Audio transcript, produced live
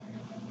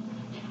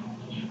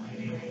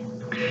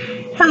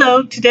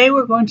Hello, today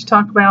we're going to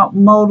talk about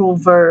modal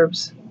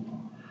verbs.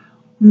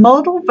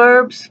 Modal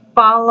verbs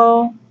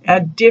follow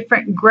a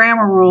different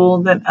grammar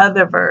rule than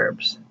other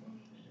verbs.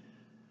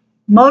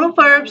 Modal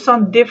verbs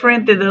son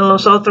diferentes de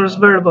los otros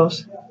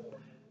verbos.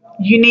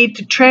 You need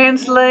to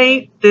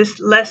translate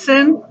this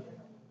lesson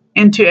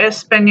into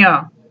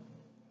español.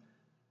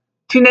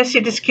 Tú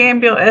necesitas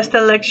cambiar esta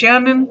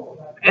lección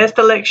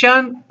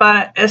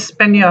para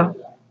español,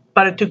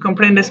 para que tú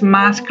comprendas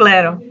más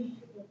claro.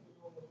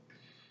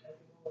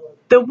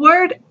 The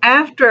word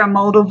after a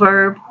modal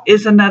verb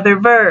is another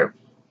verb.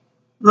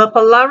 La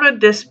palabra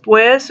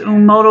después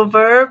un modal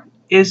verb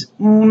is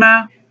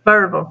una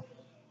verbo.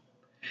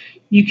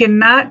 You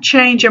cannot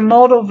change a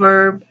modal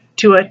verb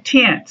to a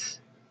tense.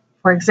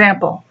 For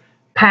example,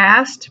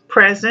 past,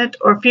 present,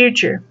 or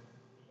future.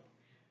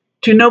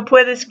 Tú no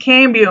puedes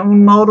cambiar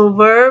un modal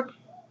verb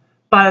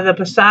para el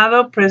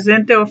pasado,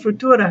 presente, or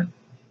futuro.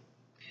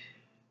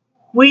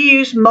 We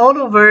use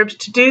modal verbs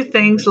to do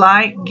things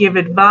like give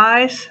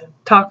advice,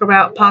 talk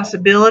about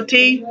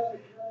possibility,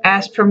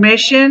 ask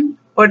permission,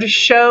 or to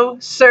show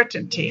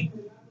certainty.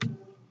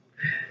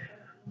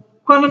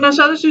 Cuando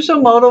nosotros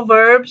usamos modal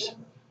verbs,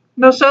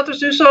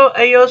 nosotros usamos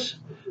ellos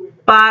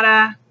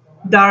para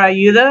dar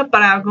ayuda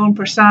para algunas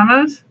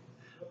personas.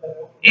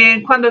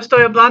 Y cuando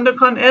estoy hablando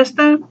con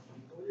esta,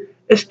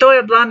 estoy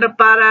hablando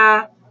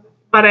para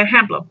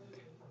ejemplo,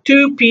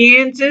 tú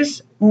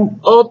piensas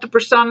otra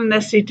persona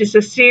necesita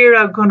decir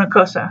alguna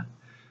cosa.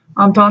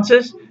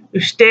 Entonces,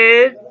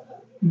 usted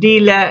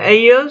dile a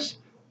ellos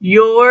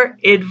your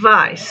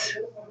advice.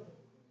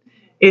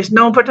 Es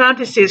no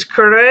importante si es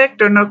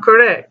correcto o no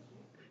correcto.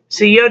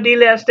 Si yo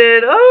dile a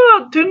usted,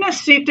 tú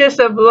necesitas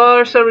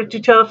hablar sobre tu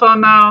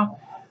teléfono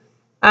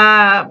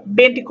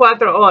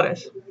 24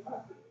 horas.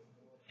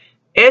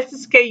 Esto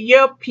es que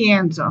yo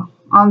pienso.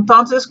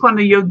 Entonces,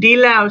 cuando yo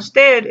dile a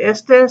usted,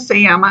 este se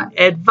llama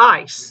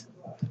advice.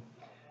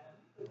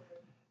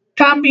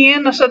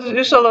 También nosotros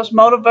usamos los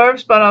modal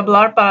verbs para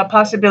hablar para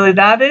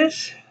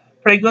posibilidades,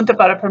 pregunta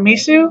para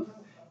permiso,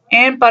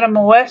 y para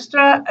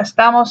muestra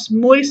estamos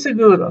muy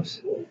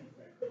seguros.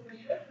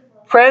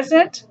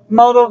 Present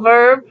modal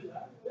verb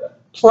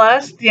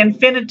plus the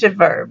infinitive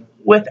verb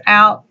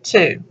without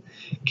to.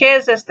 ¿Qué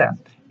es esta?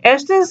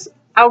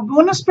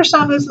 Algunas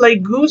personas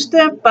les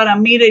gusta para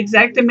mirar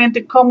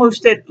exactamente cómo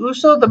usted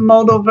usa el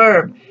modal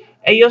verb.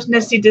 Ellos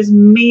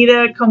necesitan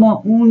mirar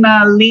como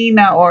una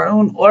línea o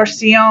una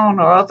oración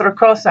o otra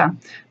cosa.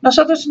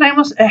 Nosotros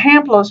tenemos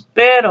ejemplos,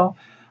 pero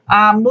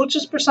a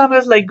muchas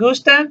personas les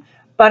gusta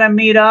para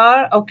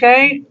mirar,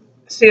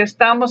 si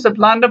estamos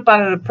hablando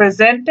para el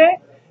presente,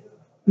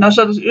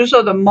 nosotros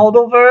usamos el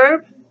modal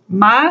verb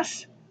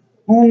más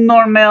un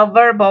normal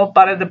verbo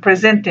para el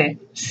presente,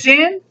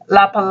 sin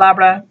la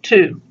palabra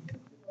to.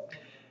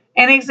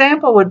 An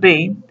example would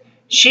be,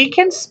 she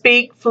can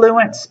speak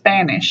fluent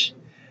Spanish.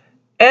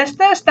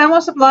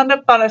 Estamos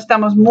hablando para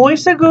estamos muy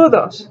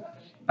seguros.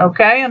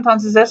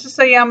 Entonces eso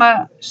se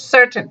llama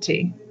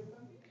certainty.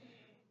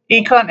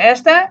 Y con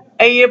esta,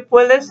 ella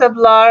puede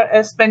hablar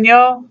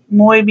español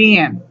muy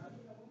bien.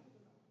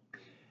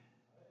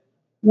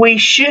 We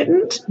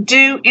shouldn't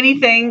do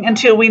anything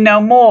until we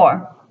know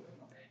more.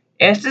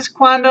 Esto es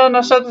cuando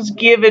nosotros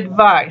give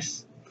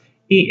advice.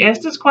 Y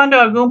esto es cuando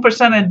alguna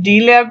persona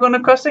dile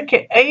alguna cosa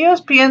que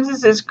ellos piensan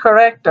es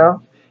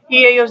correcto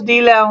y ellos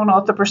dile a una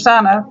otra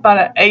persona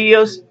para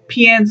ellos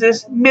piensen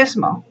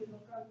mismo.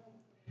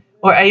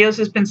 O ellos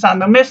es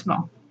pensando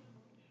mismo.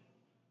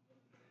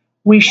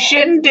 We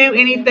shouldn't do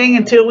anything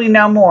until we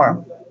know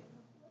more.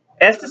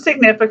 Esto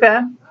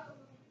significa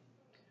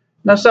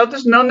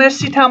nosotros no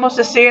necesitamos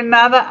decir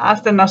nada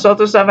hasta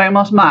nosotros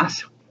sabemos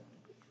más.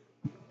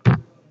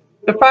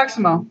 The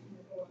próximo.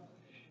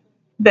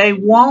 They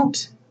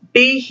won't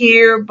be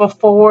here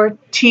before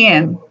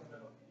 10.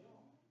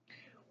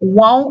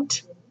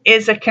 Won't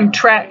is a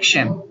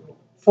contraction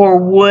for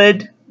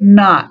would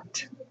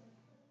not.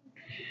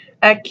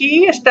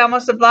 Aquí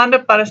estamos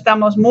hablando para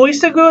estamos muy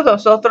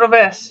seguros otra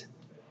vez.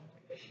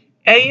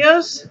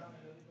 Ellos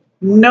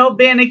no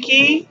ven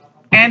aquí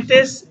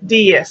antes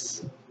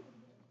 10.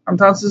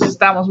 Entonces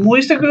estamos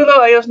muy seguros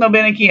ellos no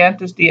ven aquí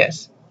antes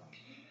 10.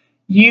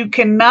 You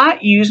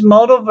cannot use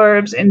modal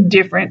verbs in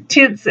different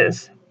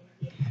tenses.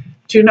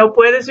 Tú no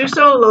puedes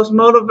usar los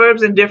modal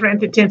verbs en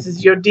diferentes tenses.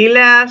 Yo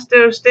dile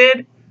hasta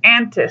usted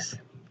antes.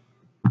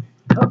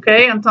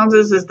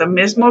 Entonces es la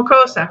misma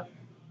cosa.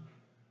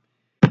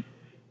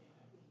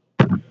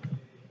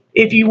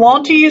 If you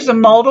want to use a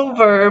modal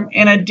verb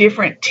in a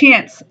different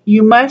tense,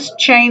 you must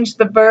change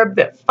the verb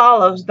that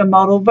follows the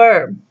modal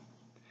verb.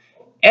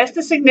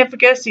 Esto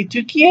significa si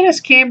tú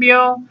quieres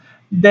cambiar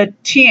the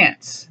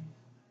tense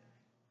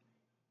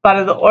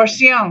para la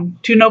oración,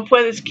 tú no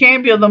puedes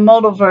cambiar the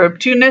modal verb.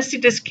 Tú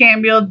necesitas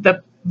cambiar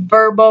the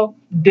verbo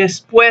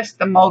después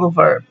del modal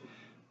verb.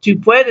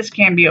 Tú puedes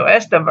cambiar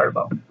este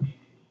verbo.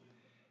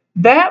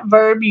 That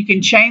verb you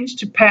can change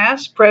to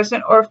past,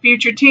 present, or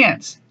future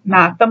tense,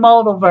 not the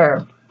modal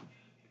verb.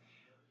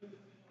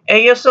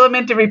 Ellos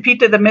solamente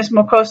repiten la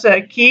misma cosa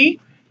aquí.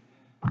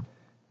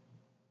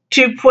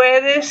 Tú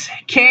puedes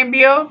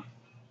cambiar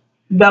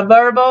the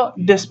verbo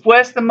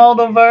después the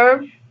modal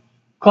verb,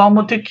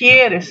 como tú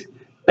quieres,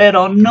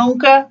 pero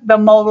nunca the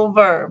modal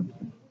verb.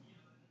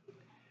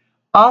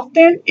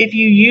 Often, if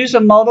you use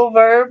a modal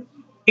verb,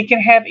 it can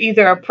have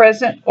either a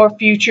present or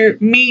future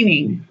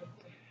meaning.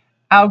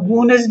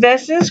 Algunas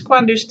veces,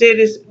 cuando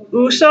ustedes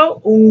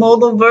usan un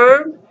modal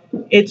verb,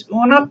 es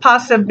una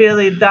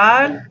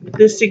posibilidad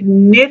de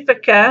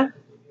significa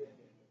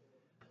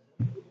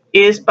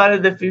es para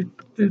el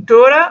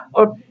futuro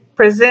o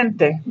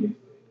presente.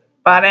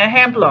 Por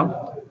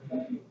ejemplo,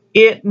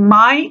 it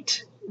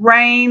might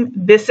rain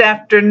this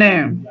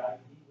afternoon.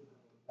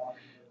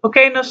 Ok,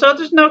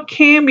 nosotros no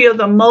cambio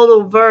the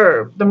modal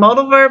verb. The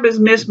modal verb es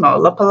mismo.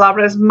 La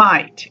palabra es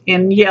might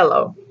in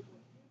yellow.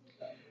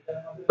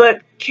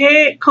 But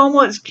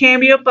como es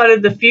cambio para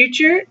the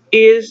future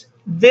is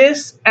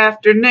this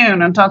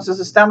afternoon. Entonces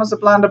estamos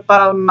hablando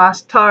para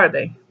más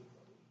tarde.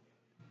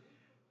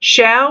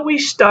 Shall we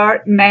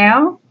start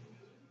now?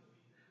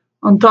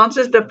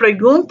 Entonces la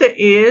pregunta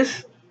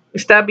es,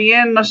 ¿está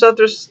bien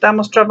nosotros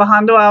estamos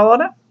trabajando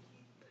ahora?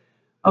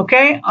 Ok,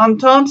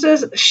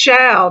 entonces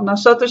shall,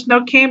 nosotros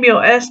no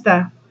cambio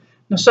esta.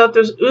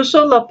 Nosotros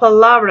uso la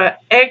palabra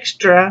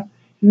extra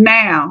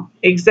now,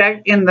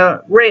 in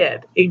the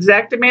red,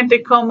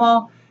 exactamente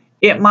como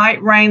it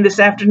might rain this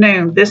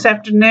afternoon. This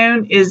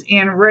afternoon is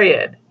in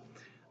red.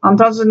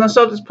 Entonces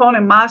nosotros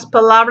ponemos más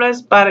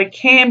palabras para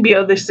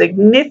cambio de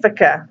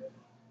significa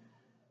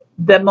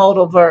the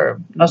modal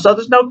verb.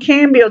 Nosotros no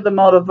cambio the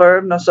modal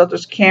verb,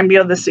 nosotros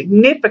cambio de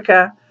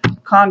significa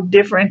con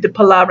diferentes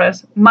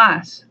palabras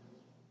más.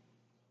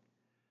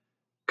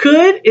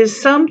 Could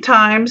is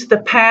sometimes the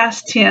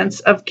past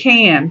tense of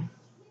can.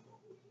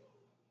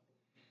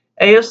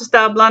 Ellos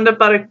están hablando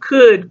para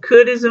could.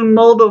 Could is un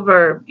modal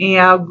verb y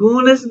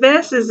algunas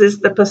veces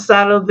es the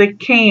pasado de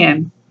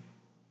can.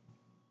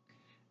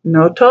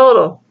 No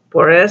todo.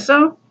 Por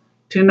eso,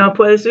 tú no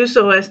puedes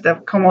usar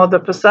esta como de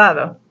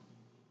pasado.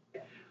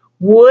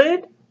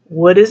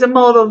 Would is a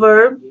modal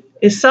verb,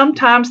 is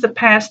sometimes the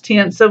past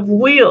tense of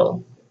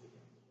will.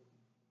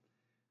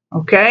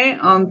 Ok,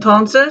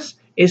 entonces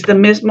es la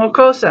misma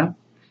cosa.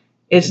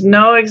 Es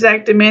no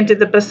exactamente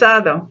de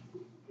pasado.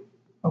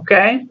 Ok.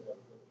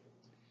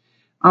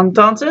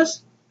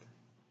 Entonces,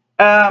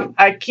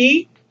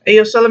 aquí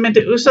ellos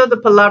solamente usan la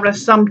palabra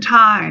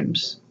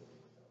sometimes.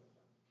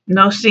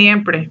 No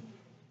siempre.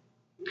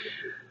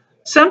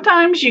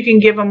 Sometimes you can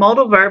give a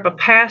modal verb a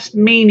past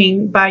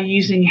meaning by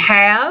using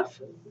have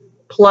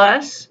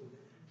plus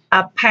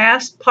a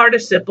past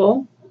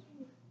participle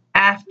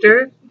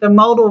after the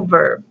modal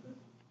verb.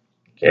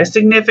 ¿Qué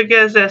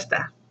significa es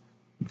esta?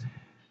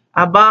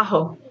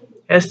 Abajo.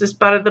 Este es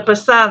para el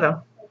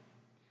pasado.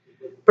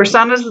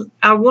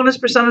 Algunas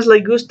personas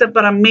les gusta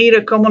para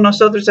mirar cómo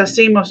nosotros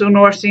hacemos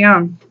una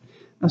oración.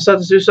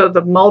 Nosotros usamos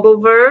the modal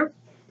verb,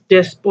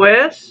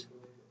 después,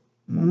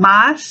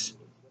 más,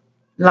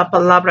 la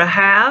palabra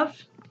have,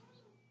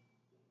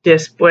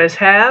 después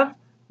have,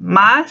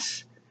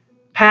 más,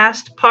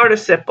 past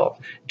participle.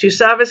 Tú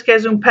sabes que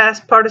es un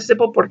past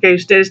participle porque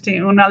ustedes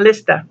tienen una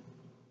lista.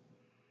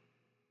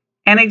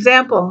 An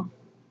example,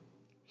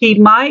 he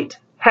might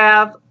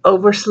have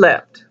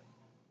overslept.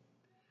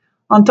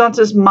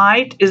 Entonces,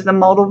 might is the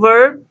modal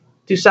verb.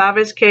 Tú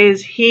sabes que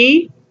es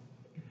he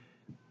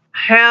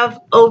have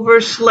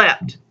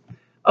overslept.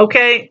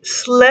 Okay,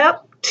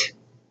 slept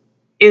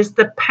is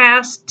the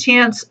past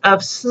tense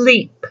of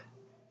sleep.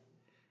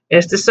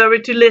 Este es sobre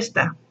tu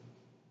lista.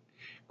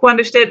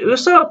 Cuando usted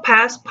usa a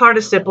past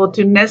participle,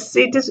 tú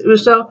necesitas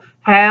usar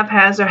have,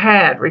 has, or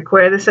had.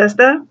 ¿Recuerdas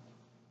esta?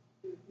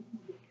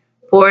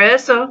 Por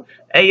eso,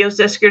 ellos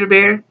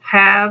escribir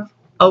have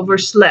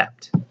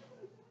overslept.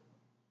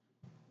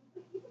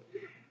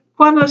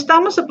 Cuando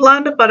estamos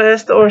hablando para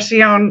esta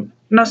oración,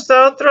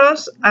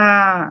 nosotros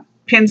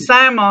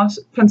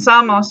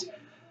pensamos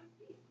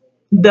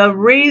the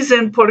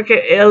reason por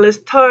qué él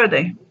es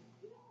tarde.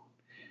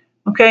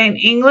 Okay, in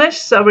English,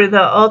 sobre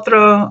la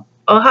otra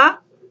hoja,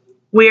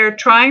 we are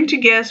trying to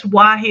guess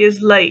why he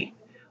is late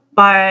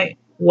by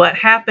what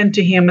happened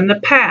to him in the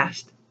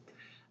past.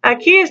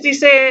 Aquí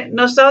dice,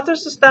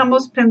 nosotros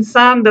estamos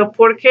pensando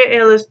por qué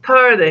él es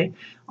tarde.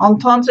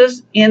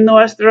 Entonces, en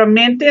nuestra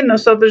mente,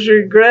 nosotros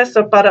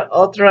regresamos para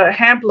otros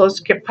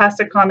ejemplos que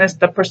pasa con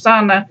esta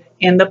persona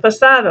en el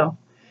pasado.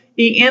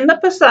 Y en el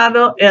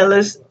pasado, él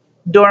es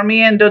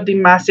durmiendo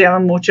demasiado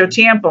mucho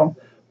tiempo.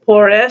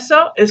 Por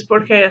eso es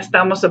porque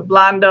estamos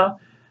hablando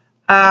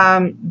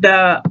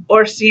de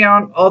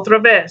oración otra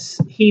vez.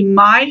 He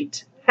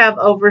might have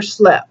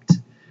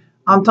overslept.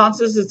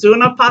 Entonces, es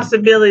una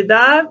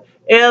posibilidad.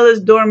 Él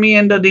es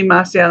durmiendo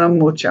demasiado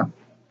mucho.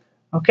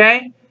 ¿Ok?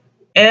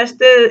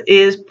 Este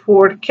es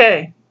por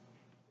qué.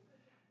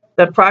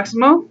 The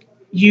próximo,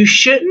 you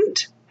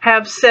shouldn't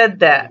have said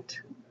that.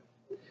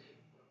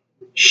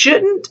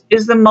 Shouldn't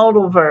is the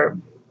modal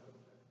verb.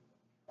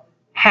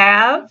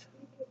 Have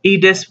y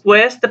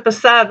después de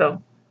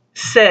pasado,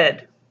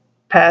 said,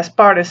 past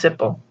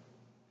participle.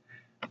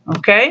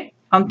 ¿Ok?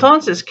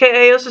 Entonces,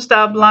 ¿qué ellos están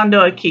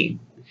hablando aquí?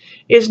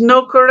 Es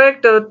no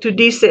correcto, tú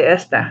dices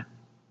esta.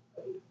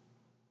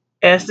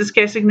 Este es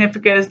que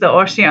significa es la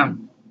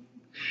oración.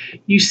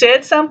 You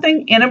said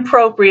something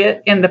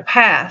inappropriate in the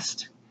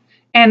past,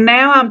 and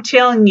now I'm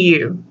telling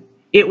you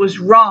it was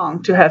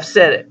wrong to have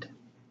said it.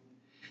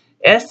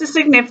 Este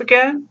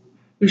significa,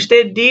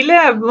 usted dile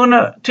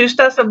alguna, tú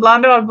estás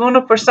hablando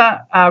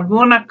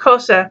alguna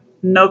cosa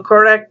no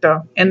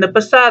correcta en el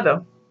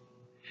pasado.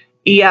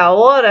 Y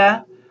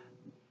ahora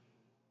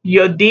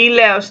yo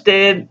dile a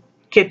usted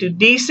que tú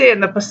dice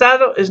en el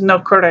pasado es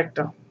no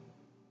correcto.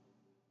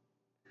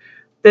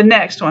 The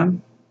next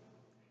one.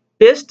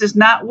 This does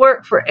not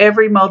work for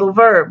every modal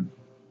verb.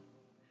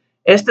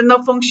 Este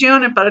no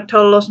funciona para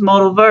todos los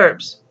modal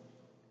verbs.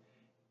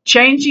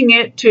 Changing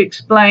it to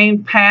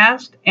explain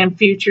past and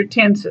future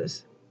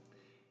tenses.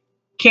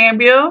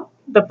 Cambio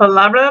la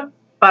palabra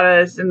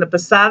para es en el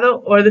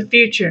pasado or the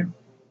future.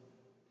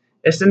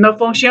 Este no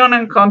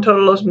funciona con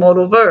todos los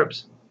modal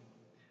verbs.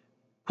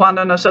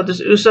 Cuando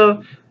nosotros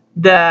usamos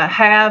the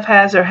have,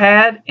 has, or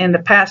had in the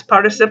past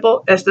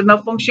participle, este no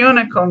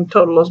funciona con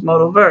todos los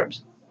modal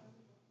verbs.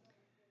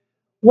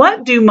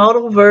 What do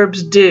modal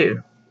verbs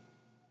do?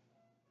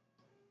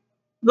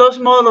 Los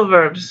modal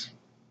verbs.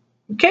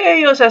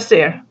 ¿Qué ellos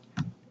hacer?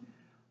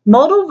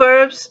 Modal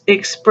verbs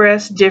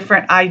express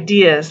different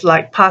ideas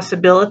like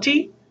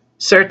possibility,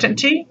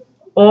 certainty,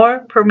 or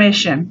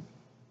permission.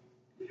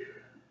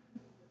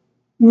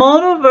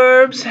 Modal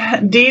verbs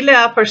dile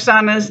a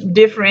personas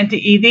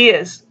diferentes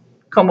ideas,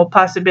 como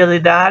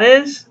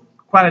posibilidades,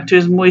 cuando tú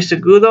es muy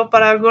seguro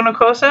para alguna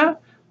cosa,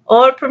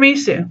 o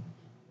permiso.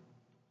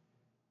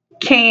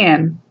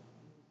 Can.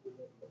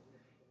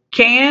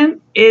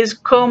 Can is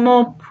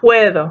como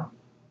puedo.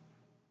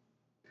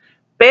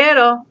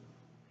 Pero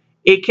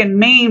it can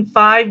mean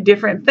 5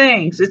 different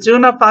things. It's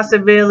una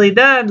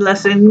posibilidad, la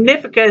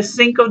significa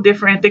 5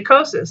 diferentes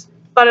cosas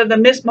para la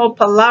misma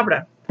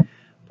palabra.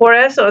 Por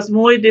eso es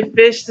muy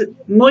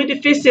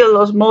difícil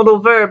los modal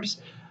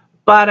verbs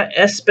para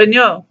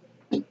español.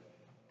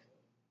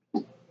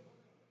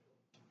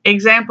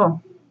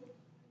 Example,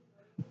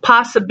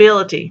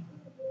 possibility.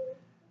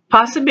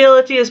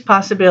 Possibility is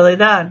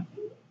posibilidad.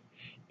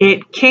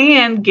 It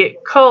can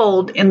get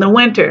cold in the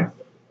winter.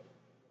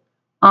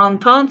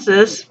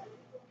 Entonces,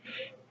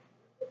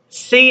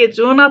 si es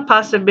una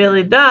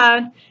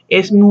posibilidad,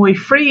 es muy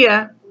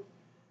fría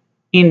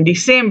en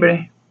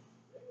diciembre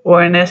o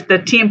en este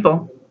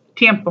tiempo.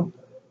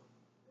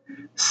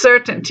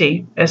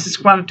 Certainty, eso es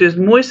cuando tú es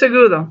muy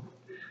seguro.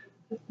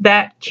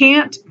 That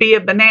can't be a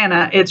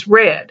banana, it's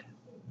red.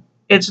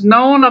 It's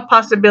no una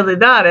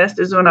posibilidad,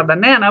 esta es una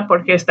banana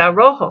porque está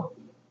rojo.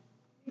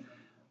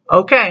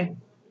 Ok.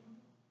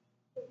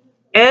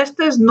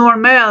 Esto es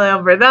normal,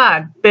 es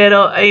verdad,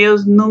 pero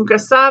ellos nunca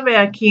saben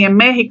aquí en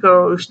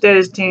México,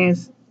 ustedes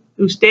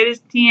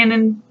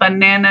tienen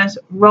bananas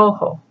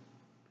rojo.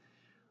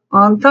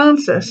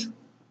 Entonces,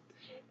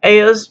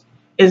 ellos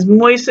es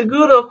muy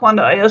seguro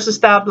cuando ellos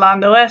están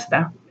hablando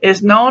esta.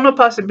 Es no una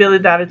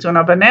posibilidad, es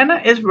una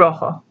banana, es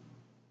rojo.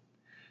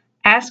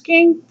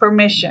 Asking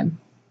permission.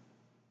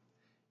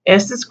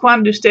 Este es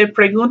cuando usted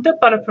pregunta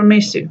para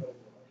permiso.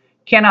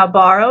 Can I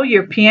borrow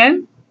your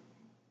pen?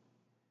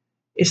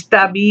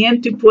 ¿Está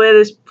bien tú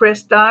puedes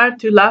prestar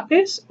tu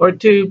lápiz o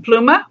tu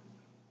pluma?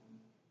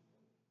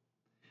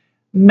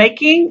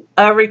 Making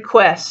a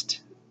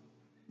request.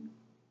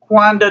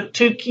 Cuando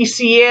tú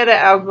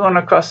quisieras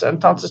alguna cosa,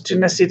 entonces tú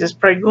necesitas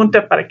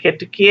preguntar para qué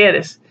tú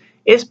quieres.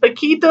 Es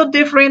poquito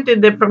diferente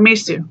de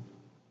permiso.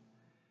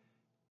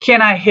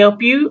 Can I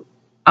help you?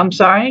 I'm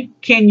sorry.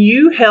 Can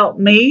you help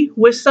me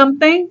with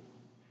something?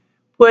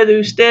 ¿Puede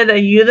usted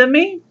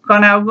ayudarme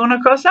con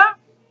alguna cosa?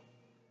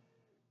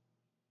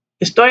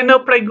 Estoy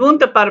no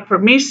pregunta para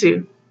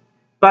permiso,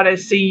 para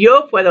si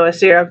yo puedo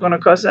hacer alguna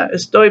cosa.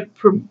 Estoy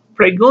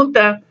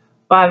pregunta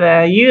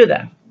para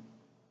ayuda.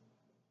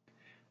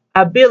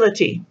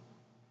 Ability.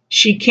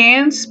 She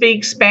can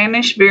speak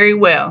Spanish very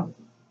well.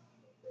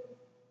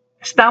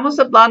 Estamos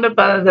hablando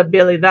para la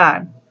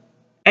habilidad.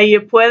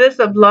 Ella puede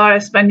hablar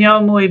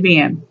español muy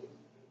bien.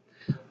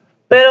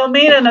 Pero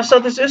mira,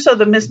 nosotros usamos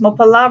la misma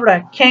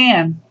palabra,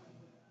 can.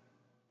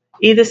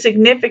 Y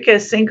significa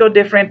 5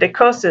 diferentes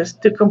cosas.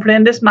 ¿Tú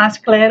comprendes más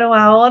claro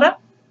ahora?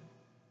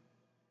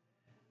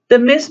 La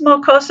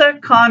misma cosa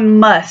con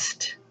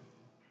must.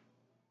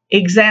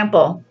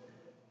 Example,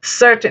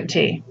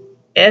 certainty.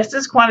 Este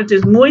es cuando tú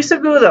es muy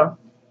seguro.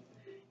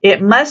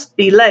 It must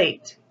be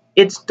late.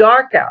 It's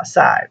dark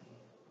outside.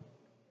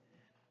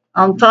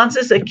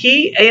 Entonces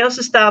aquí ellos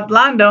están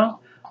hablando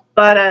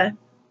para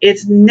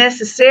es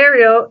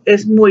necesario,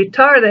 es muy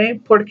tarde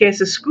porque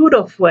es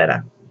oscuro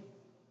fuera.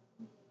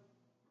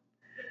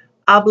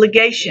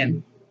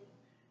 Obligation.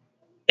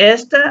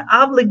 Esta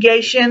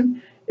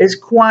obligation es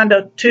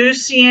cuando tú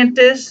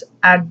sientes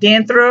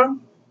adentro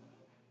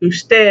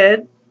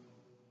usted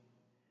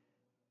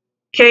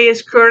que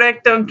es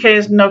correcto y que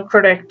es no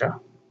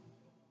correcto.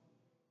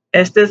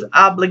 Esta es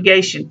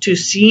obligation. Tú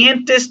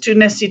sientes, tú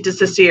necesitas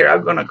decir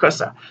alguna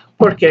cosa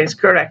porque es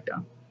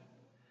correcto.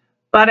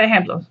 Por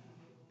ejemplo,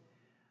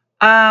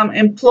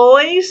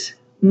 employees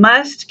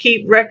must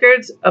keep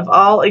records of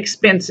all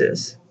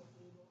expenses.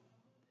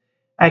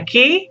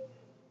 Aquí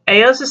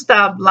ellos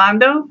están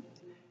hablando.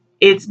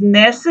 Es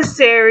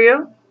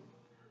necesario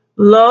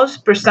las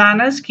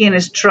personas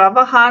quienes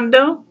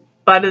trabajando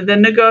para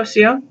el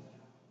negocio.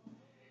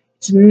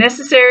 Es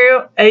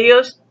necesario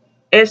ellos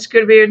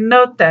escribir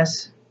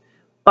notas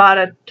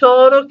para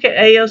todo que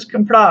ellos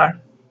comprar.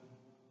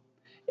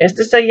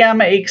 Esto se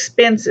llama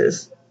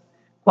expenses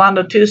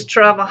cuando tú estás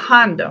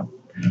trabajando.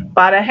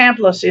 Por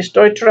ejemplo, si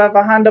estoy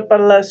trabajando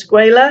para la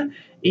escuela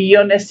y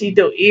yo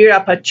necesito ir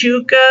a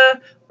Pachuca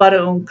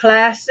para una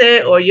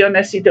clase o yo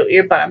necesito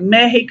ir para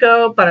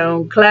México para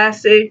una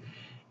clase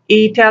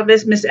y tal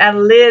vez Miss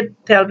Adelaide,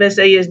 tal vez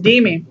ellos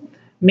dime,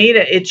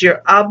 mira, it's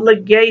your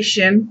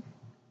obligation,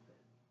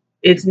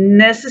 it's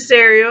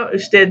necesario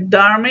usted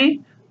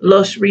darme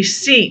los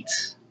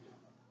receipts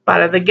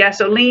para la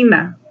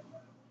gasolina.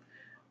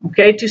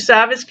 Okay, tú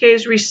sabes qué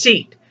es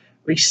receipt.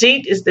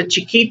 Receipt es de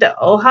chiquita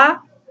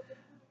hoja.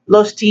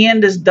 Los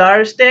tiendas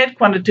dar usted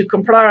cuando tú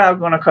comprar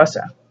alguna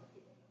cosa.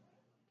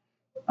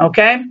 ¿Ok?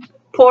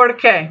 ¿Por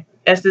qué?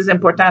 Esto es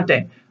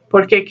importante.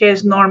 Porque que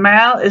es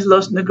normal es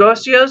los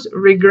negocios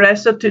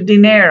regresa tu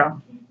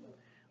dinero.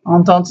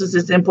 Entonces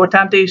es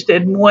importante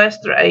usted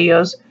muestre a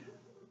ellos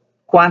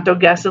cuánto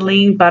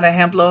gasolina, por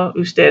ejemplo,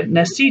 usted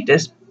necesita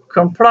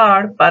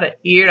comprar para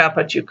ir a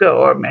Pachuca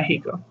o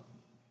México.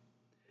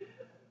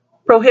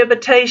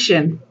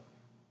 Prohibition.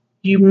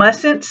 You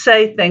mustn't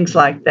say things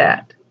like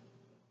that.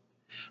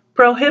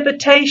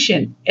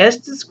 Prohibition.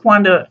 Esto es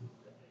cuando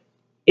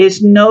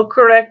es no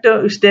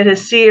correcto usted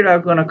decir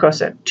alguna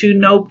cosa. Tú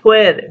no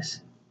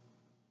puedes.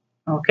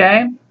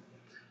 Okay?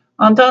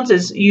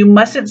 Entonces, you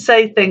mustn't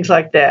say things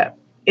like that.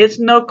 Es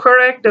no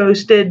correcto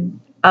usted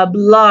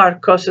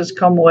hablar cosas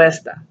como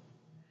esta.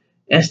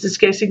 Esto es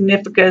que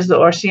significa es la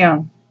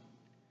oración.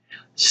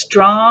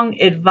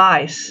 Strong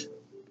advice.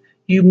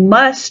 You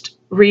must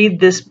read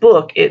this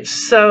book. It's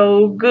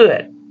so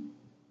good.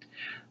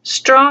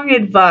 Strong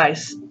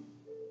advice.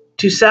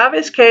 Tú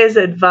sabes qué es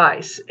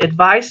advice.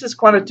 Advice es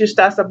cuando tú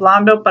estás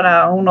hablando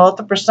para una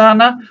otra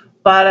persona,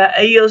 para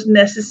ellos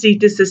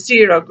necesitas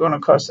decir alguna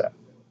cosa.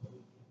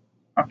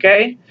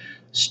 ¿Ok?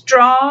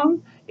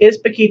 Strong es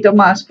poquito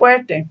más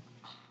fuerte.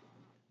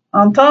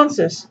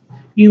 Entonces,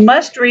 you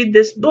must read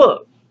this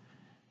book.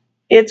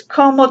 Es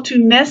como tú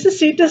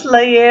necesitas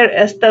leer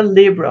este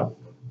libro.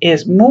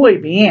 Es muy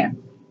bien.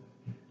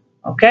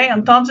 ¿Ok?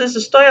 Entonces,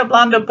 estoy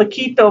hablando un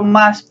poquito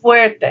más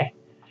fuerte.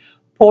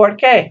 ¿Por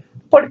qué?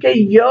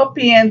 Porque yo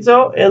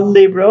pienso el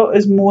libro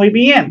es muy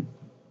bien.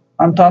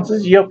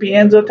 Entonces yo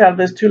pienso tal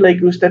vez tú le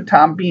gusta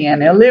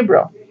también el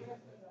libro.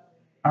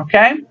 ¿Ok?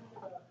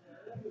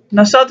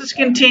 Nosotros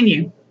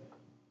continue.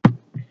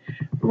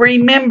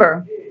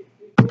 Remember.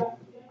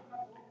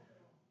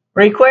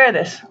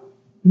 Recuerdes.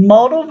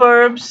 Modal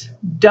verbs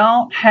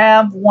don't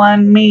have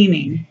one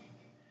meaning.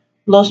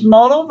 Los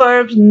modal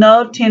verbs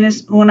no tienen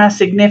una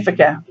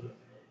significa.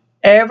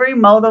 Every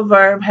modal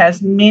verb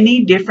has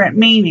many different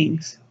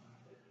meanings.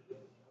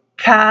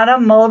 Cada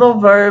modal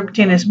verb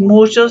tiene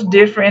muchos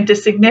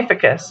diferentes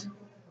significas.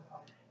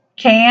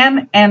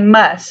 Can and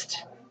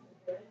must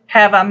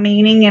have a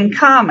meaning in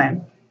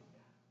common.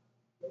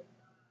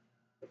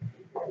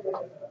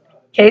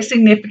 ¿Qué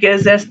significa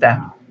es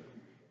esta?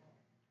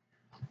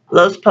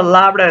 Las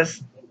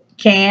palabras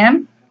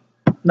can,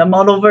 the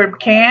modal verb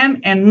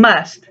can and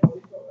must.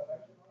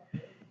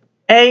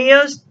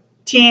 Ellos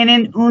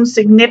tienen un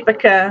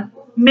significado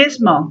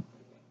mismo,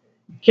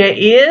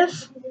 que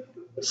es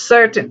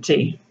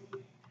certainty.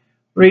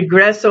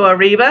 Regreso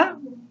arriba.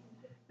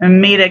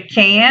 Mira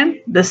can,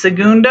 the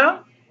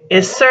segundo,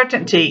 is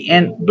certainty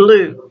in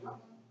blue.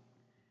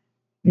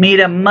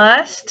 Mira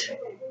must,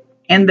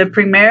 and the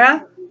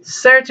primera,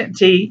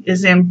 certainty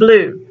is in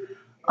blue.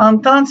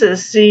 Entonces,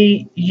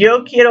 si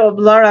yo quiero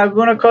hablar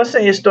alguna cosa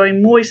y estoy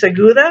muy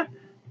segura,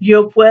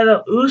 yo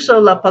puedo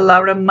usar la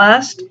palabra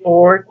must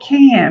or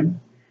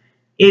can.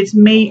 It's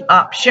mi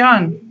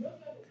opción.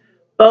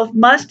 Both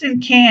must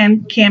and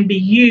can be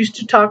used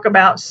to talk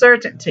about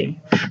certainty.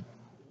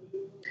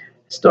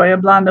 Estoy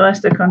hablando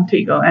esto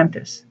contigo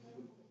antes.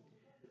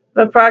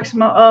 La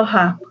próxima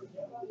hoja.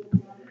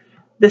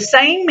 The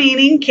same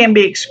meaning can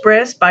be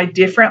expressed by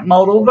different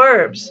modal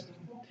verbs.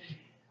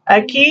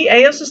 Aquí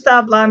ellos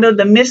están hablando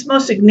de mismo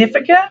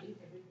significa.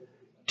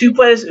 Tú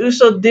puedes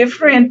usar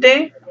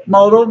diferentes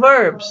modal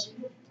verbs.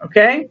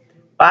 ¿Ok?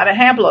 Por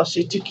ejemplo,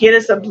 si tú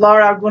quieres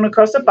hablar alguna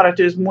cosa para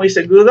tú es muy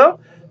seguro,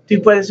 tú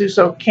puedes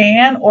usar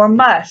can or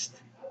must.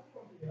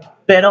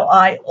 Pero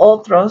hay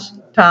otros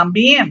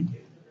también.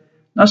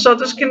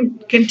 Nosotros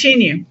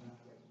continue.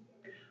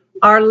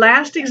 Our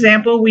last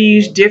example, we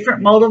use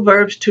different modal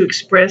verbs to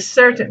express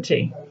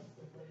certainty.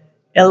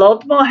 El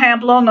último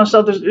ejemplo,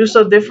 nosotros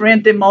usamos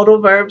diferentes modal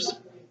verbs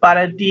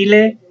para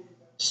decirle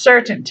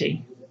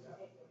certainty.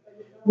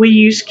 We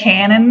use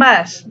can and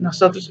must.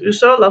 Nosotros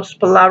usamos las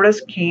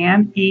palabras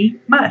can y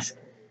must.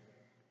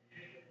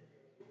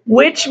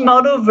 Which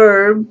modal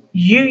verb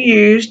you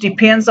use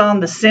depends on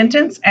the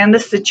sentence and the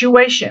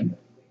situation.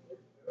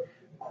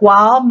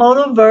 ¿Cuál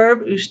modal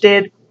verb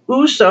usted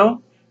usa?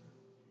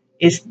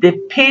 Es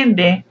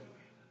depende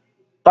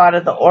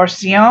para the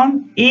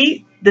oración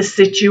y the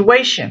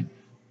situation.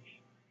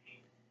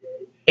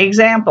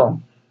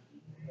 Example.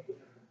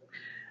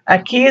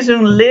 Aquí es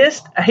un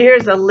list.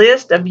 Here's a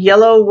list of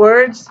yellow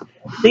words.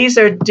 These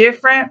are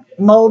different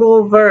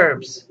modal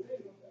verbs.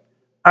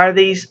 Are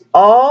these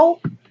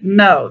all?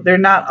 No, they're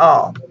not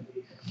all.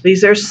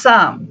 These are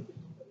some.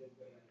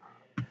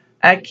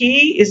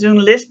 Aquí es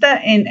un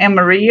lista en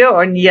amarillo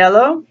or en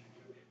yellow.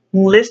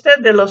 Un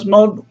lista de los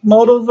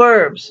modal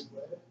verbs.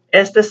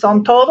 ¿Estos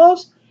son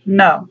todos?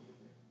 No.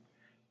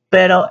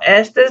 Pero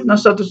estos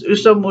nosotros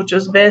usamos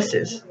muchas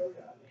veces.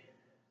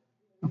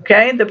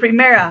 Okay, the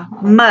primera,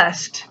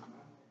 must,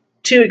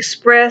 to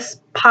express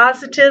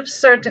positive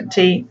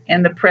certainty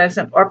in the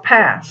present or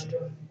past.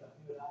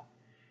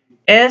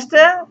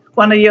 Esta,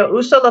 cuando yo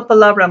uso la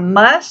palabra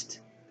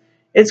must,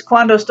 es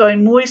cuando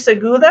estoy muy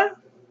segura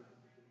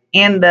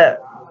en the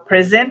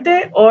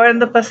presente or en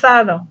the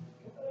pasado.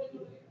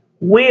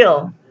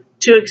 Will,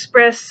 to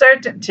express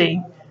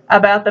certainty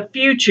about the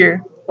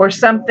future or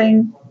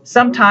something,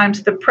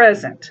 sometimes the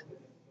present.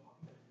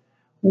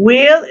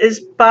 Will is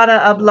para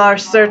hablar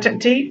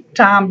certainty,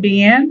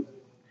 también,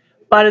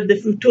 para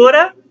el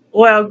futuro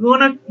o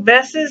algunas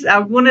veces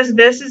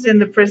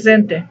en el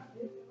presente.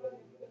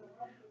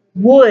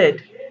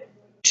 Would,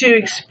 to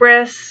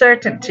express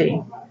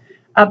certainty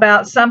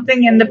about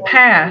something in the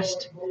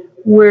past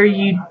where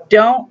you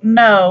don't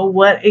know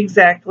what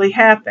exactly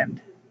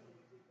happened.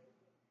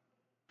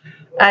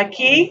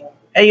 Aquí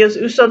ellos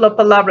usan la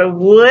palabra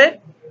would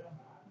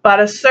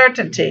para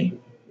certainty,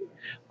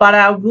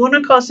 para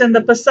alguna cosa en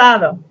el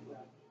pasado,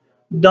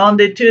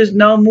 donde tú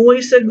no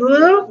muy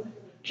seguro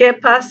qué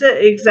pasa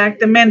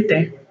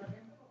exactamente.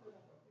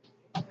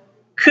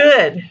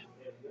 Could,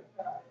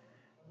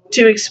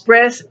 to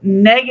express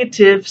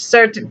negative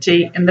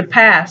certainty in the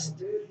past,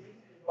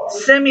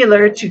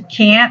 similar to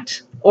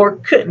can't or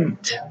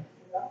couldn't.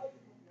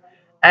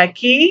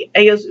 Aquí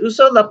ellos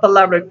usan la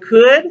palabra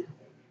could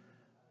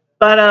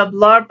para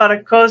hablar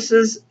para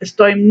cosas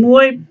estoy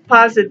muy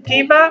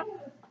positiva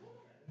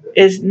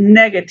es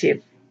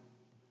negative.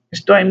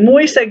 Estoy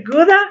muy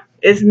segura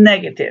es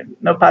negative,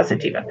 no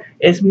positiva.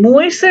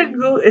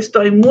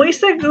 Estoy muy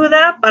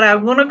segura para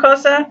alguna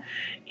cosa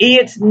y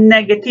it's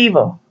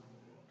negativo.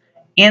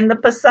 In the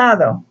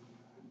pasado,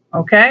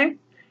 okay?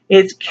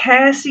 It's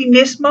casi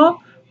mismo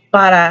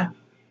para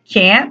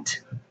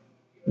can't,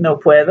 no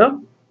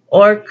puedo,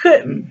 or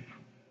couldn't,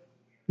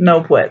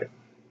 no puedo.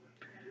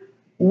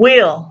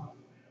 Will,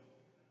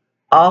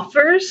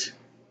 offers,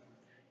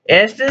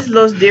 estas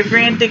los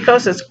diferentes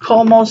cosas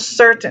como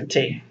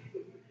certainty.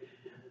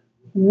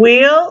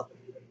 Will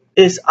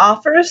is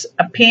offers,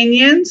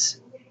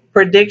 opinions,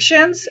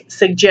 predictions,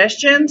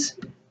 suggestions,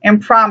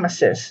 and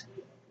promises.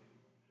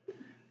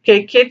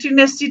 Okay, ¿qué tú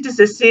necesitas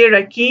decir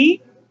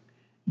aquí?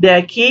 De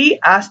aquí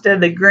hasta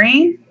the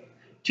green,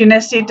 tú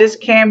necesitas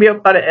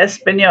cambio para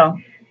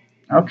español.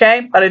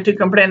 Okay, para tú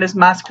comprendas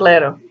más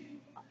claro.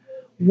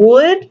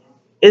 Would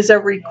is a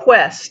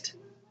request.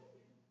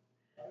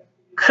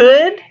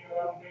 Could,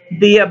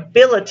 the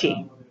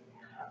ability.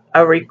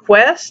 A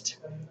request,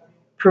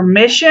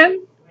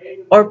 permission,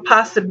 or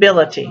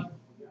possibility.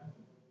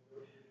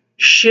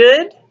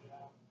 Should,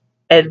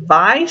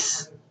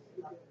 advice,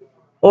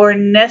 or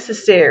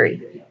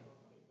necessary.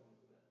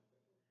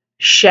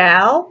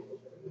 Shall,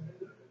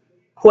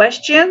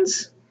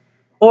 questions,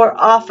 or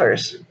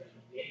offers.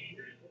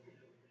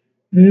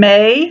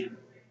 May,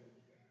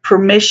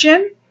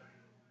 permission,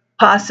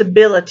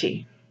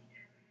 possibility.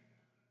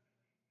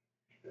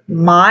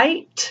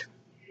 Might,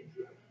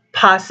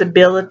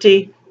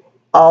 possibility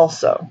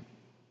also.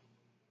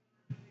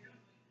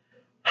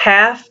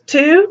 Have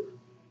to,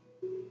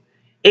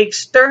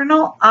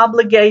 external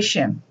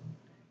obligation.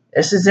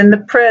 This is in the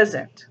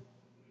present.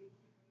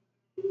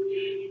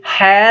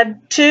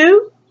 Had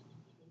to,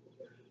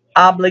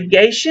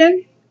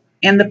 obligation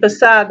in the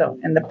pasado,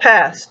 in the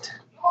past.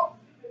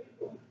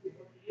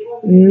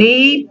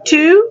 Need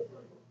to,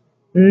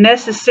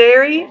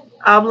 necessary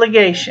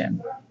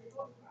obligation.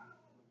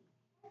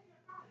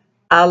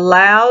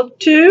 Allowed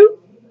to,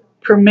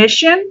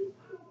 permission,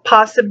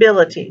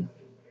 possibility.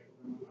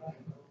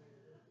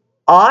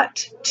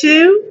 Ought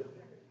to,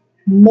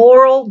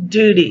 moral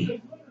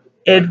duty,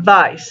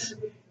 advice.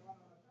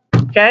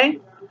 Okay?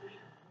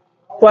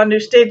 Cuando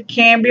usted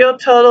cambió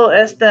toda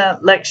esta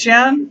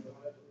lección,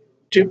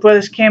 tú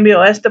puedes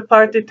cambiar esta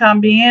parte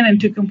también y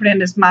tú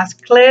comprendes más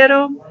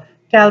claro,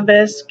 tal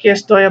vez, que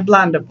estoy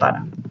hablando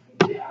para.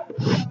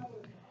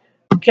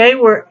 Okay,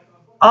 we're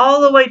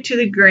all the way to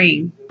the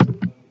green.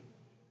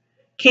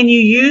 You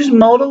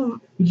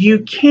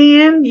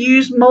can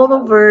use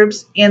modal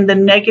verbs in the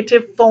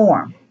negative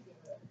form.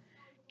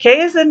 ¿Qué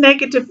es the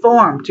negative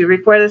form? ¿Tú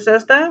recuerdas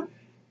esta?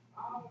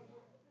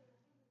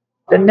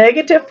 The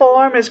negative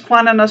form es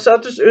cuando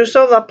nosotros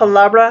usamos la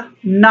palabra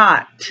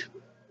not.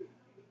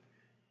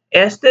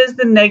 Esta is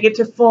the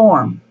negative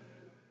form.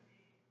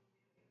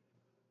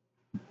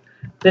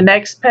 The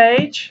next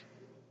page.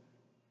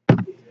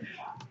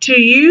 To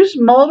use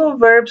modal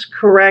verbs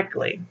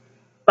correctly.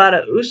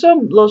 Para usar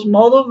los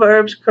modal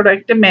verbs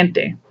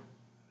correctamente.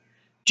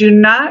 Do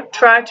not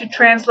try to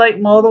translate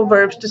modal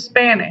verbs to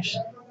Spanish.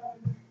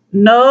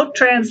 No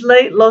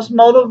translate los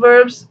modal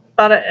verbs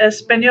para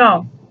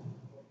español.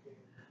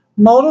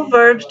 Modal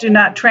verbs do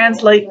not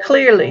translate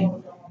clearly.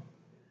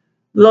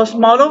 Los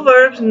modal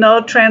verbs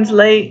no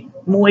translate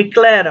muy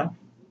claro.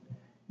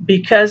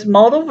 Because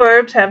modal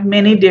verbs have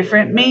many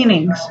different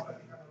meanings.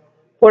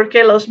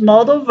 Porque los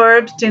modal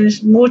verbs tienen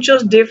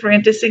muchos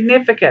diferentes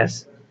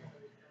significados.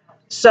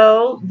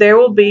 So there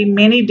will be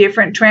many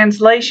different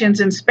translations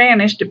in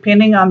Spanish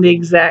depending on the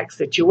exact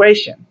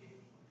situation.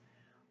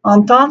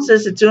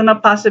 Entonces, es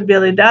una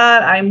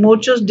posibilidad. Hay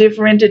muchos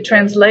diferentes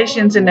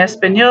translations en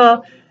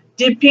español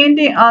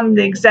depending on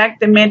the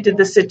exactamente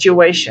the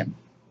situation.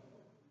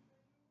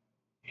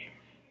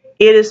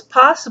 It is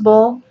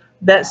possible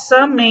that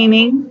some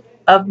meaning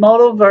of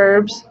modal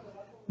verbs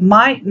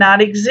might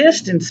not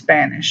exist in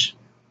Spanish.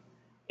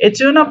 Es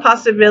una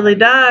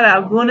posibilidad.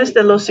 Algunos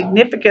de los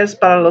significados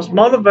para los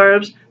modal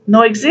verbs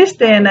no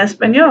existen en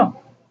español.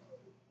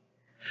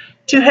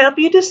 To help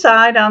you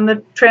decide on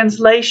the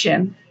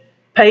translation,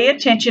 pay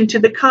attention to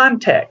the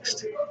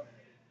context.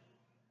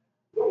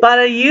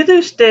 Para ayudar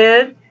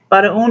usted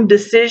para una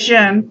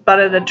decisión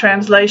para la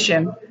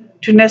translation,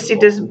 tú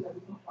necesitas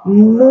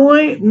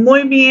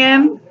muy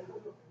bien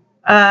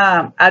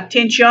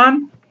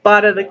atención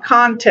para the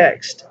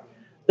context.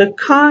 The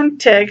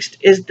context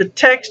is the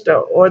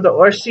texto or the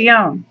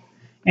oración.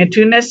 And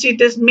tú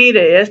necesitas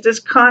mirar estos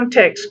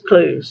context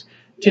clues.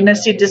 Tú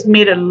necesitas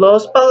mirar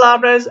las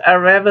palabras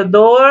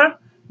alrededor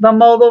del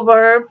modal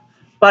verb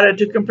para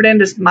tú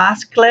comprendas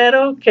más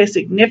claro qué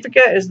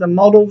significa es the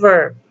modal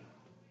verb.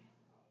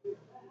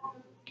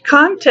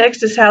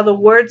 Context is how the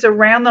words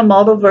around the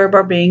modal verb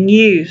are being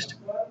used.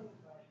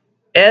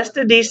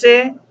 Este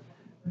dice,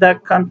 the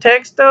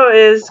contexto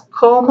es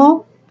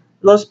como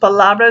las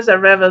palabras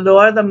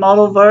alrededor del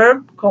modal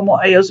verb, como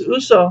ellos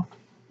usan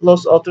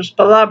las otras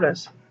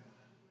palabras.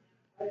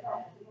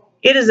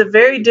 It is a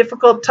very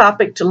difficult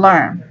topic to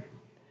learn.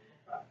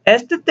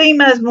 Este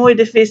tema es muy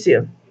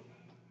difícil.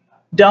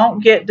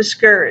 Don't get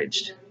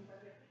discouraged.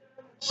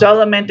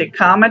 Solamente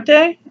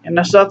cálmate y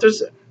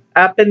nosotros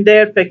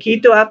aprender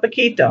poquito a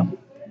poquito.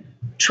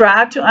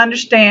 Try to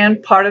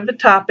understand part of the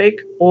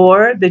topic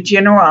or the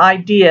general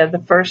idea the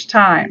first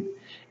time,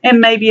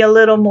 and maybe a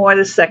little more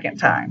the second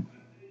time.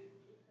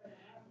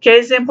 ¿Qué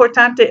es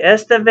importante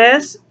esta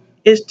vez?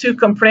 Es tú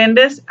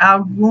comprendes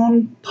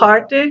alguna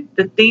parte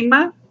del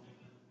tema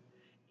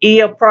y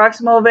el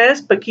próximo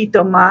vez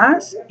poquito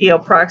más y el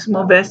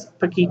próximo vez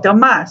poquito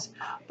más.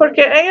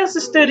 Porque ellos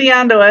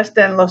estudiando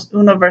esto en las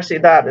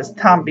universidades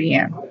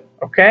también,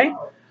 ¿ok?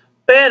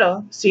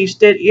 Pero si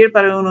usted ir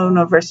para una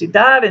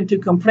universidad y tú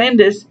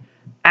comprendes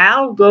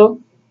algo,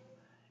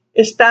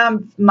 está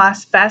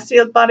más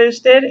fácil para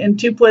usted y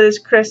tú puedes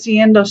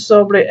creciendo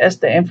sobre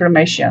esta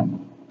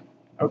información.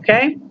 ¿Ok?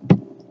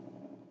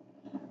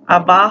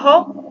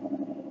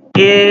 Abajo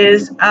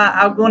es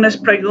algunas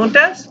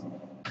preguntas.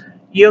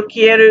 Yo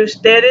quiero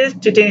ustedes,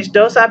 tú tienes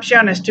dos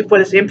opciones. Tú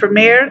puedes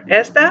imprimir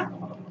esta,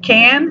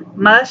 can,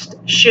 must,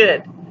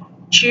 should.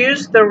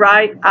 Choose the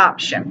right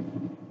option.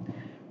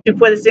 Tú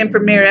puedes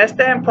imprimir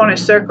esta y poner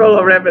círculo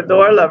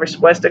alrededor la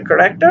respuesta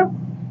correcta.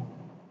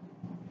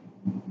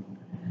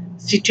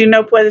 Si tú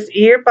no puedes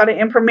ir para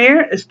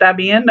imprimir, está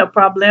bien, no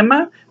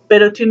problema,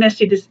 pero tú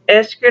necesitas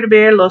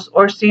escribir las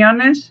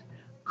oraciones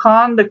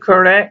con la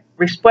correcta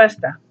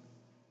respuesta.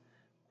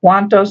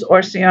 ¿Cuántas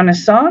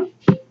oraciones son?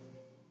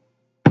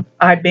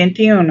 Hay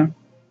 21.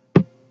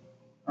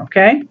 ¿Ok?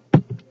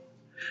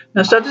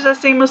 Nosotros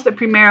hacemos de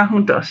primero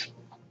juntos.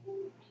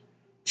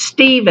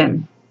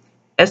 Steven.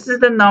 Este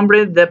es el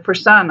nombre de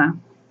persona.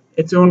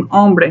 Es un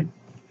hombre.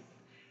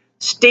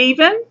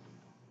 Steven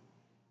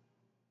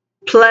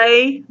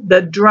play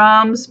the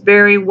drums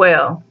very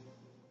well.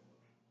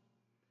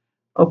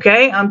 Ok,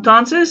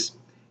 entonces,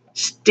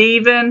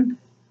 Steven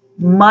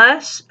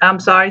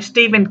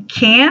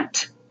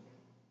can't.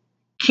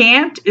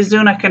 Can't is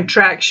una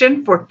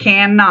contraction for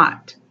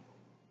cannot.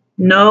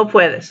 No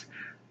puedes.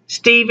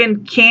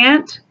 Steven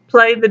can't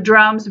play the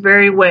drums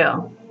very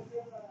well.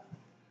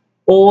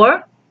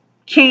 Or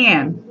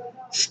can.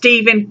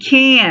 Steven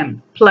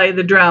can play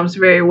the drums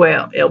very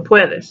well. Él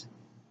puedes.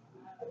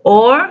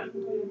 Or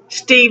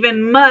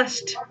Steven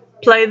must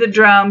play the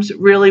drums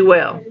really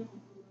well.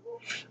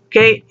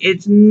 Okay,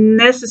 it's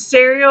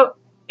necesario.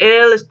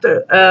 Él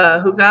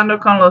está jugando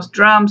con los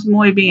drums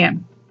muy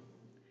bien.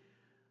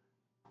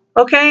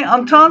 Okay,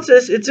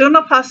 entonces it's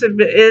una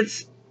posibilidad.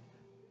 It's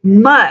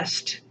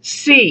must.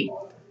 Sí.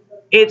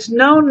 It's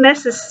no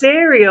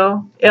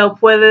necesario. Él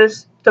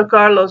puedes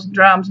tocar los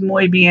drums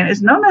muy bien.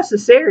 It's no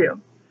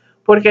necesario.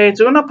 Porque es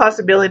una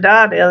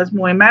posibilidad. Él es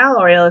muy mal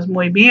o él es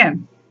muy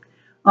bien.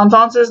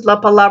 Entonces la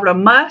palabra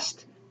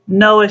must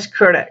no es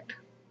correcta.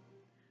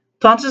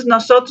 Entonces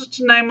nosotros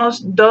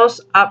tenemos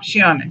dos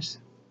opciones.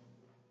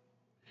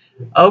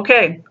 Ok,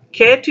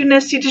 ¿qué tú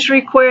necesitas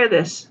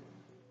recuerdas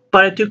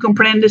para tú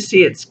comprendes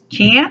si it's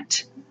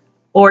can't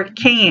or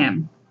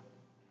can?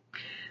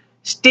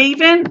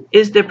 Steven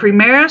is de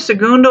primera,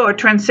 segunda o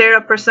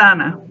tercera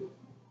persona.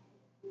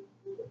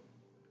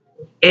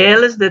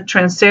 Él es de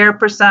tercera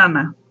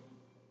persona.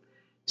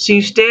 Si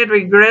usted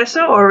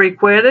regresa o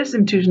recuerdas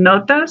en tus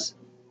notas,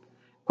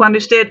 cuando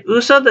usted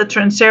usa de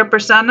tercera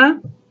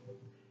persona,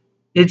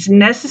 es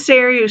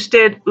necesario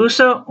usted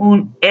usa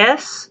un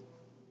es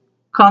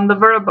con el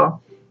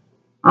verbo.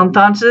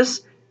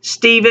 Entonces,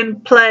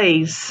 Stephen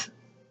plays.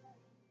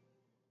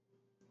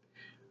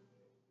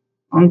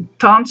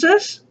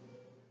 Entonces,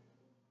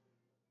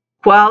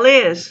 ¿cuál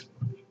es?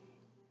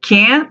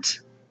 Can't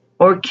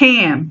or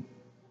can?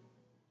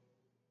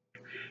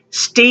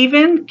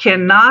 Stephen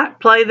cannot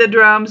play the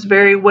drums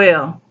very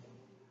well.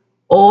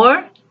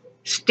 Or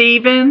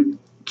Stephen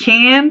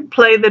can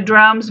play the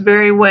drums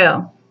very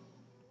well.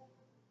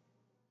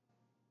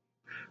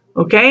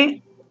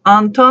 Okay?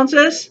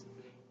 Entonces,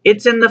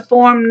 it's in the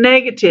form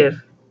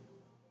negative.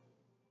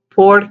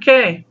 ¿Por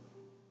qué?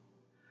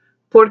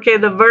 Porque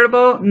the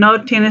verbo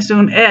no tienes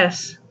un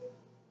es.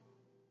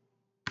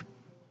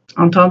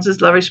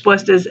 Entonces, la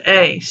respuesta es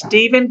A.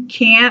 Stephen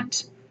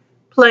can't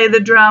play the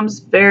drums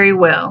very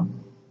well.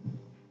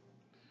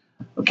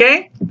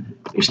 ¿Ok?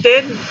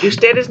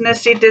 Ustedes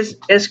necesitan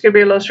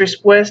escribir las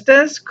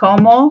respuestas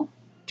como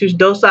tus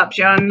dos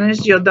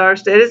opciones yo dar a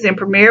ustedes,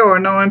 imprimir o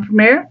no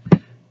imprimir.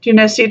 Tú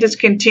necesitas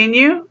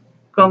continue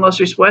con las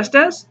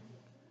respuestas.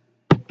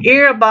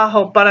 Ir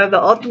abajo para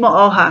la última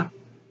hoja.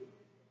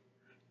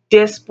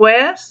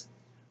 Después,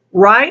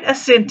 write a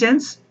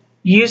sentence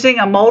using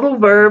a modal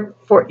verb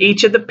for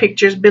each of the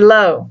pictures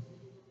below.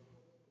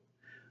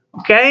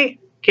 ¿Ok?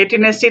 ¿Qué tú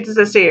necesitas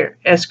hacer?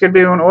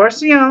 Escribir una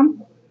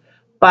oración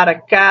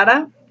para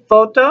cada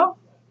foto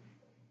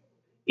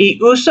y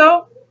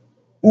uso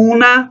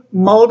una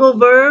modal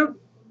verb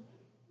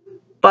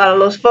para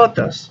las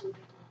fotos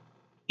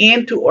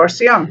en tu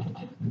oración.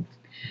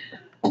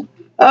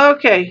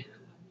 Ok.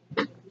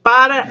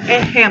 Para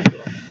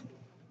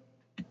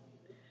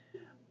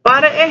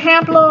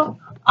ejemplo,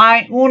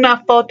 hay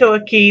una foto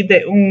aquí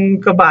de un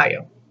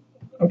caballo.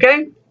 Ok?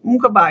 Un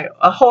caballo.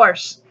 A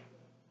horse.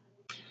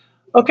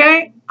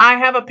 Okay, I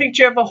have a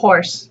picture of a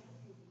horse.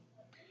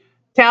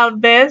 Tal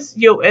vez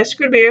yo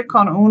escribir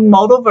con un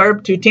modal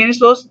verb. Tú tienes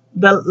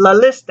la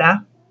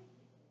lista.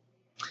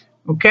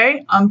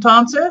 Okay,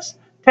 entonces,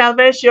 tal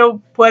vez yo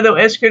puedo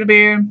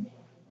escribir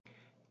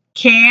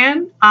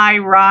Can I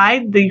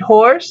ride the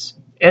horse?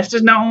 Esta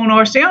es no una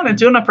oración,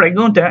 es una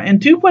pregunta. Y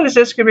tú puedes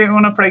escribir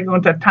una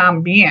pregunta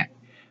también.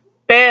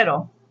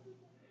 Pero,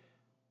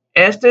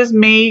 esta es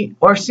mi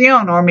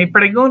oración o mi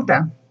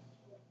pregunta.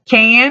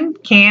 Can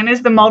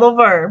is the modal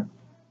verb.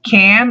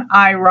 Can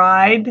I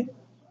ride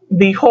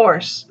the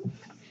horse?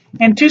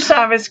 And tú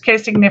sabes qué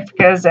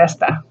significa es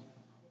esta.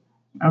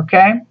 ¿Ok?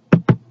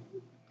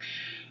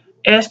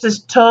 Esto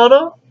es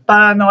todo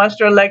para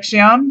nuestra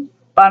lección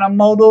para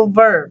modal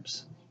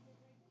verbs.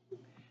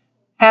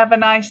 Have a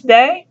nice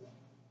day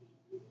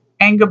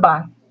and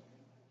goodbye.